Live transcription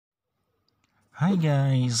Hi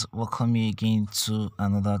guys, welcome you again to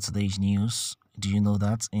another today's news. Do you know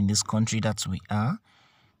that in this country that we are,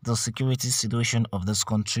 the security situation of this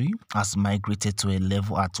country has migrated to a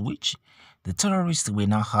level at which the terrorists we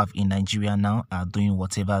now have in Nigeria now are doing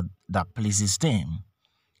whatever that pleases them.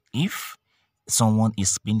 If someone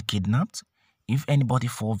is being kidnapped, if anybody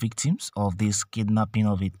fall victims of this kidnapping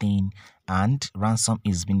of a thing and ransom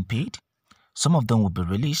is being paid, some of them will be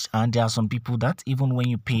released, and there are some people that even when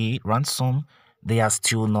you pay ransom, they are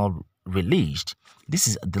still not released. This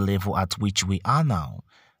is the level at which we are now.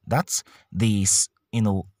 That's these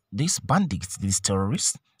bandits, these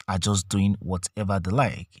terrorists are just doing whatever they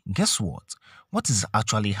like. Guess what? What is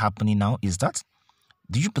actually happening now is that,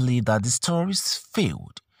 do you believe that these terrorists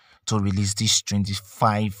failed to release these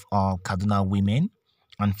 25 Kaduna women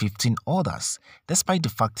and 15 others, despite the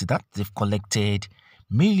fact that they've collected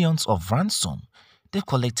millions of ransom? They've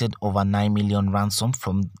collected over 9 million ransom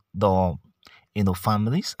from the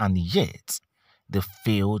families, and yet they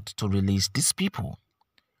failed to release these people.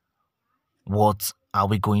 What are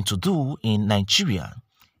we going to do in Nigeria?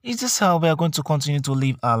 Is this how we are going to continue to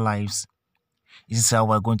live our lives? Is this how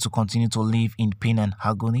we are going to continue to live in pain and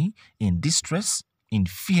agony, in distress, in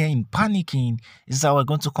fear, in panicking? Is this how we're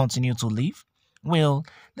going to continue to live? Well,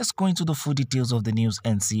 let's go into the full details of the news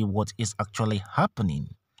and see what is actually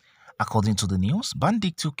happening. According to the news,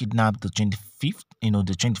 bandits who kidnapped the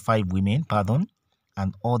 25 women,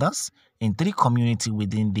 and others in 3 communities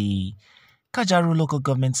within the TÉrR0r local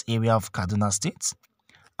government area of Kaduna State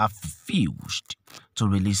have refused to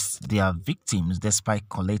release their victims despite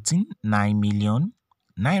collecting 9 million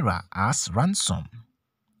naira as ransom.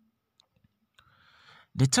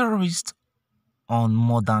 The terrorists on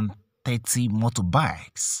more than 30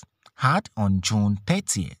 motorbikes had on June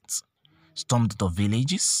 30th stormed the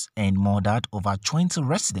villages and murdered over 20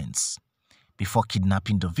 residents before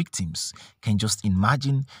kidnapping the victims. Can just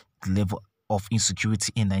imagine the level of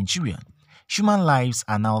insecurity in Nigeria. Human lives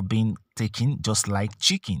are now being taken just like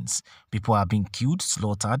chickens. People are being killed,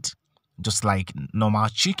 slaughtered, just like normal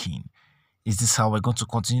chicken. Is this how we're going to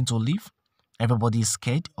continue to live? Everybody is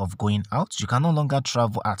scared of going out. You can no longer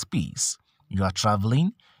travel at peace. You are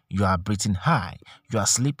traveling, you are breathing high, you are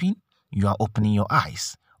sleeping, you are opening your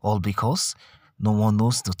eyes. All because no one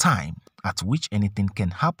knows the time at which anything can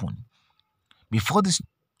happen. Before these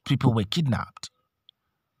people were kidnapped,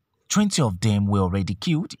 20 of them were already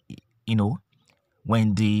killed.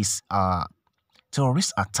 When these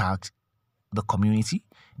terrorists attacked the community,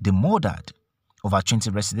 they murdered over 20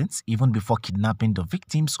 residents even before kidnapping the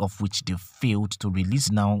victims, of which they failed to release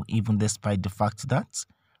now, even despite the fact that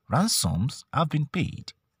ransoms have been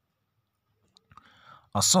paid.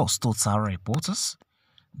 A source told TÉrR0r reporters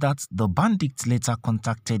that the bandits later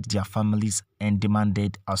contacted their families and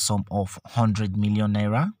demanded a sum of 100 million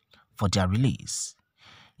naira for their release.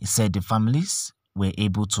 He said the families were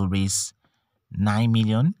able to raise 9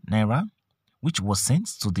 million naira, which was sent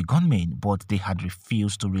to the gunmen, but they had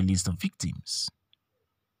refused to release the victims.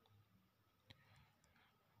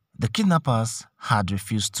 The kidnappers had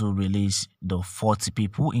refused to release the 40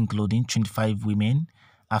 people, including 25 women,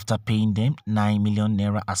 after paying them 9 million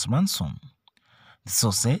naira as ransom. The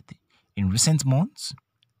source said, in recent months,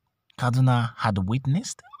 Kaduna had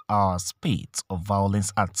witnessed a spate of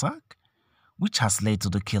violence attack, which has led to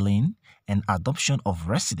the killing and adoption of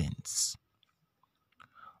residents.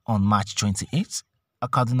 On March 28, a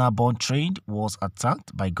Kaduna-born train was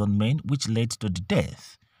attacked by gunmen, which led to the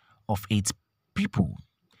death of 8 people.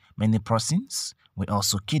 Many persons were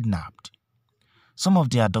also kidnapped. Some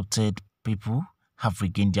of the adopted people have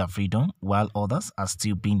regained their freedom, while others are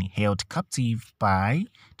still being held captive by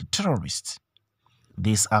the terrorists.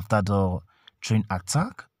 This after the train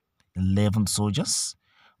attack, 11 soldiers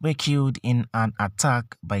were killed in an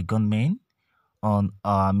attack by gunmen on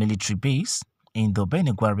a military base in the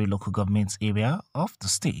Benegwari local government area of the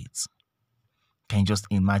state. Can you just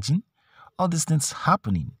imagine all these things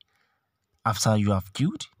happening? After you have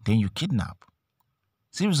killed, then you kidnap.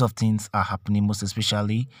 Series of things are happening, most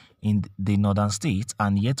especially in the northern states,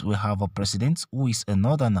 and yet we have a president who is a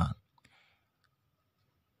northerner.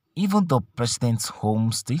 Even the president's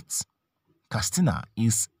home state, Katsina,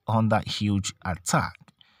 is under huge attack.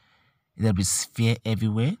 There is fear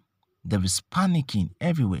everywhere. There is panicking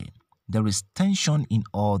everywhere. There is tension in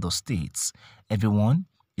all the states. Everyone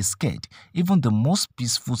is scared. Even the most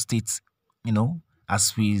peaceful states,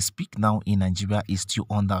 as we speak now in Nigeria, is still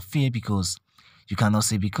under fear, because you cannot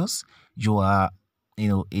say because you are,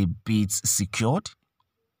 a bit secured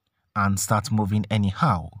and start moving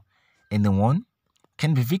anyhow. Anyone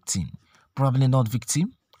can be victim, probably not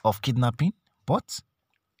victim of kidnapping, but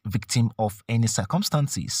victim of any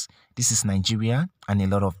circumstances. This is Nigeria, and a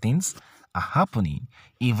lot of things are happening.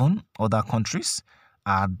 Even other countries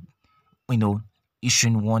are, you know,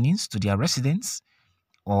 issuing warnings to their residents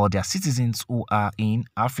or their citizens who are in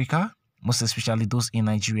Africa, most especially those in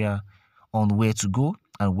Nigeria, on where to go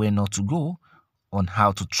and where not to go, on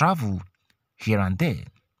how to travel here and there.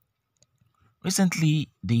 Recently,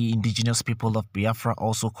 the indigenous people of Biafra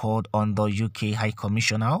also called on the UK High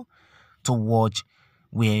Commissioner to watch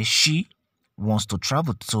where she wants to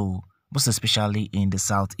travel to, most especially in the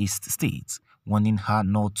southeast states, warning her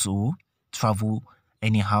not to travel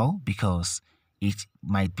anyhow because it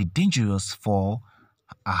might be dangerous for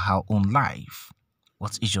her own life.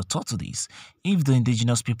 What is your thought to this? If the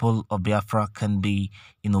indigenous people of Biafra can be,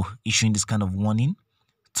 issuing this kind of warning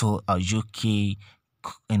to a UK,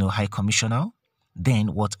 High Commissioner, then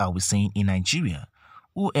what are we saying in Nigeria?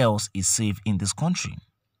 Who else is safe in this country?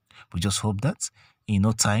 We just hope that in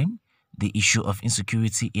no time, the issue of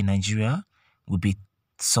insecurity in Nigeria will be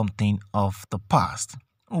something of the past.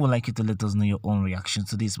 We would like you to let us know your own reactions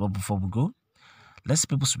to this. But before we go, let's see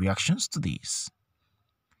people's reactions to this.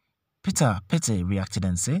 Peter reacted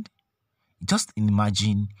and said, just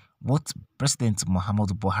imagine what President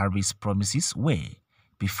Muhammadu Buhari's promises were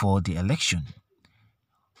before the election.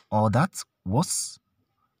 All that was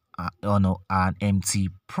an empty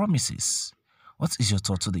promises. What is your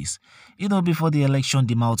thought to this? Before the election,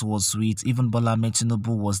 the mouth was sweet. Even Bola Ahmed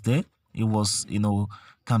Tinubu was there. He was,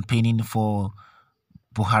 campaigning for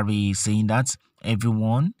Buhari, saying that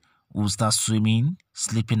everyone will start swimming,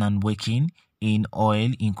 sleeping and waking in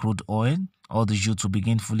oil, in crude oil. All the youth will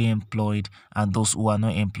begin fully employed, and those who are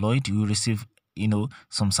not employed will receive,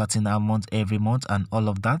 some certain amount every month and all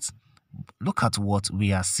of that. Look at what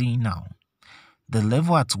we are seeing now. The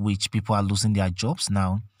level at which people are losing their jobs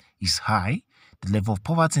now is high. The level of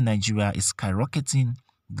poverty in Nigeria is skyrocketing.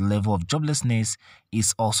 The level of joblessness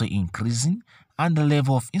is also increasing. And the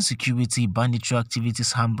level of insecurity, banditry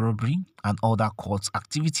activities, armed robbery, and other court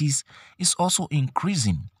activities is also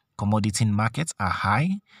increasing. Commodity markets are high.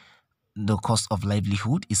 The cost of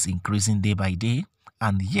livelihood is increasing day by day.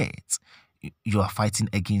 And yet, you are fighting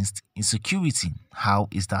against insecurity. How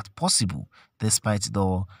is that possible? Despite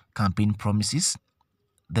the campaign promises,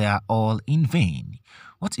 they are all in vain.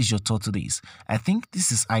 What is your thought to this? I think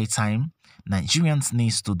this is high time Nigerians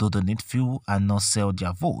need to do the needful and not sell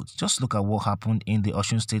their votes. Just look at what happened in the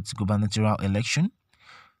Osun State gubernatorial election.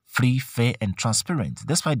 Free, fair, and transparent.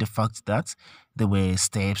 Despite the fact that there were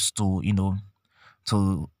steps to,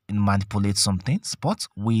 to manipulate some things, but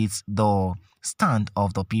with the stand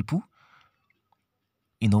of the people,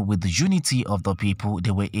 with the unity of the people,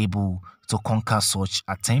 they were able to conquer such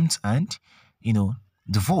attempts, and,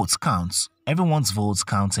 the votes counts. Everyone's votes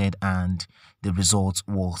counted, and the result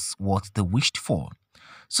was what they wished for.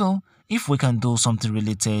 So, if we can do something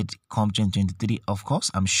related come 2023, of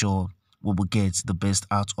course, I'm sure we will get the best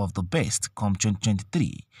out of the best come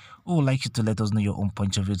 2023. We would like you to let us know your own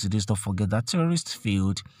point of view to this. Don't forget that terrorists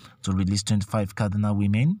failed to release 25 Kaduna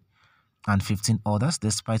women and 15 others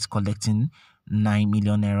despite collecting 9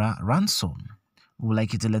 million naira ransom. We would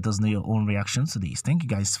like you to let us know your own reactions to this. Thank you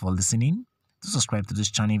guys for listening. Do subscribe to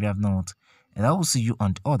this channel if you have not, and I will see you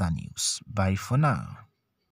on other news. Bye for now.